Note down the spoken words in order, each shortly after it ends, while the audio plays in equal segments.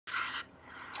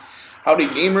Howdy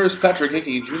gamers, Patrick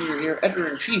Hickey Jr. here,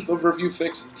 editor-in-chief of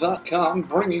ReviewFix.com,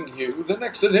 bringing you the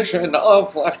next edition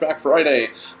of Flashback Friday.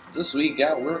 This week,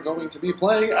 we're going to be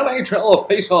playing NHL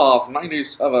Faceoff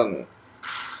 97.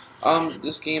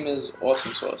 This game is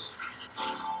awesome sauce.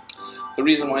 The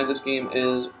reason why this game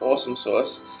is awesome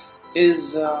sauce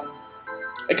is,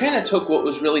 it kind of took what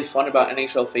was really fun about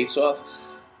NHL Faceoff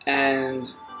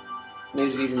and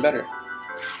made it even better.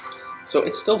 So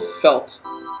it still felt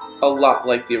a lot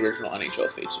like the original NHL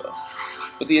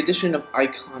Faceoff. But the addition of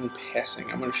icon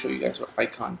passing, I'm going to show you guys what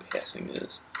icon passing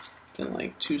is in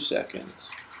like 2 seconds.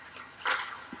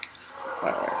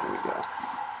 Alright, here we go.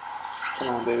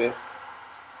 Come on, baby.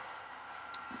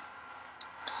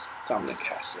 Dominic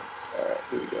Hasek. Alright,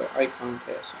 here we go. Icon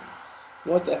passing.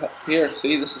 What the hell? Here,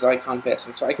 see, this is icon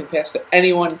passing. So I can pass to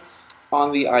anyone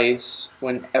on the ice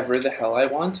whenever the hell I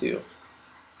want to.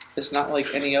 It's not like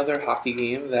any other hockey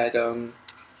game that,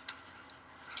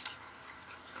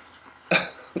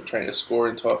 I'm trying to score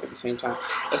and talk at the same time.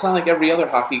 It's not like every other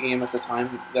hockey game at the time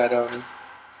that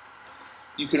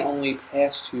you can only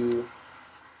pass to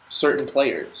certain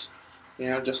players. You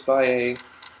know, just by a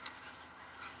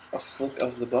flick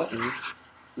of the button.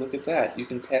 Look at that. You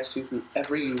can pass to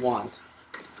whoever you want.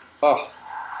 Oh,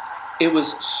 it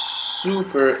was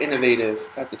super innovative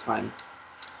at the time.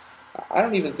 I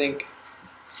don't even think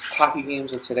hockey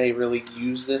games of today really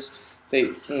use this.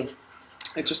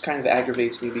 It just kind of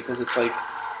aggravates me because it's like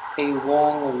a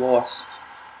long lost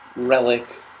relic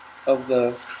of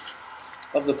the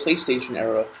PlayStation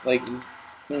era. Like,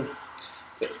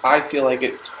 I feel like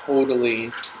it totally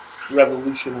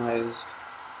revolutionized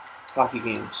hockey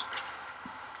games.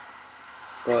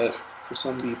 But for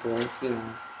some people, you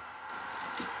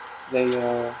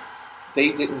know,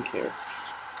 they didn't care.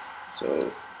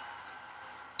 So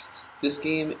this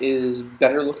game is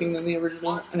better looking than the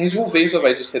original. And NHL Faceoff,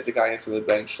 I just hit the guy into the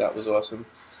bench. That was awesome.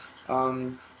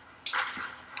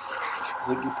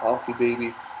 Ziggy Palfy,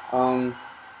 baby.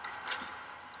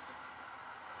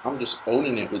 I'm just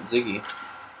owning it with Ziggy.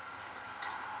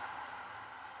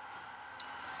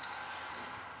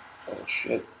 Oh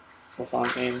shit.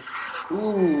 LaFontaine.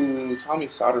 Ooh, Tommy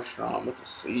Soderstrom with the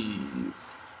save.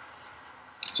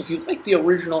 So if you like the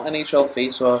original NHL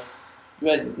Faceoff, you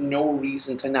had no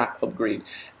reason to not upgrade.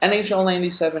 NHL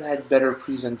 97 had better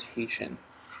presentation.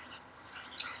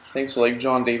 Thanks to like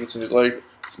John Davidson is like,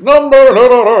 number da,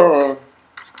 da, da.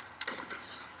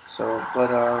 So, but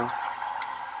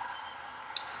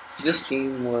this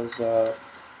game was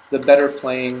the better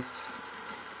playing.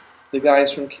 The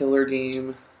guys from Killer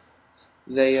Game,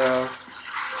 they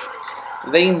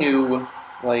knew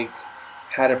like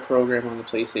how to program on the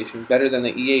PlayStation better than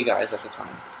the EA guys at the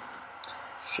time.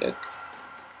 Shit.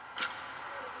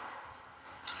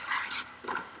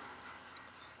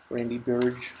 Randy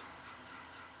Burge.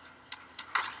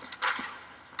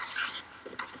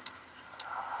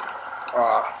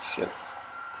 Ah, shit.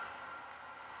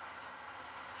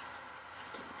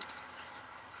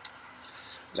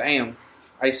 Damn.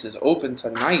 Ice is open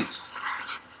tonight.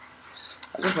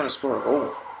 I just want to score a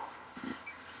goal.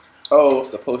 Oh,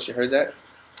 off the post, you heard that?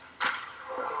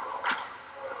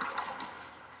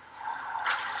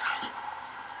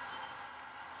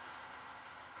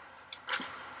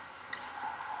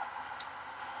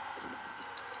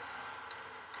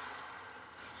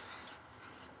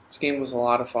 This game was a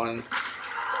lot of fun.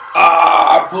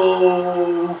 Ah,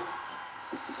 boo!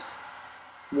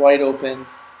 Wide open,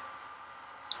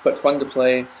 but fun to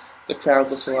play. The crowd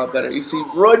looks a lot better. You see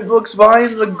Broadbooks behind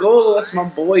the goal. That's my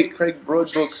boy, Craig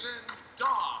Broadbooks.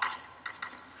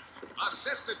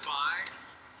 Assisted by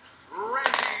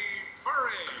Randy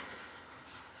Burry.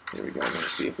 Here we go. I'm gonna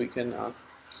see if we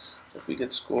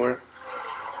can score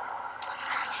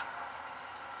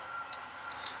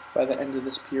by the end of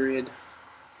this period.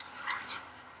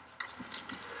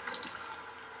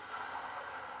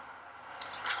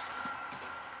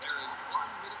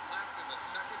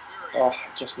 Oh, I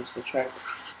just missed the check.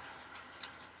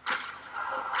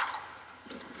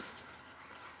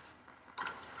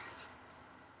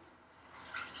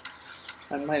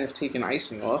 I might have taken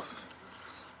icing off.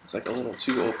 It's like a little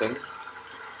too open.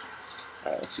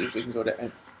 Alright, let's see if we can go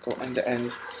end to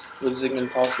end with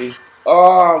Zygmunt Palfy.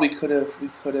 Oh, we could have.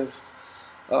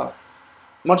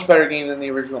 Much better game than the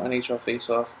original NHL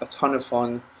Faceoff. A ton of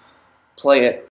fun. Play it.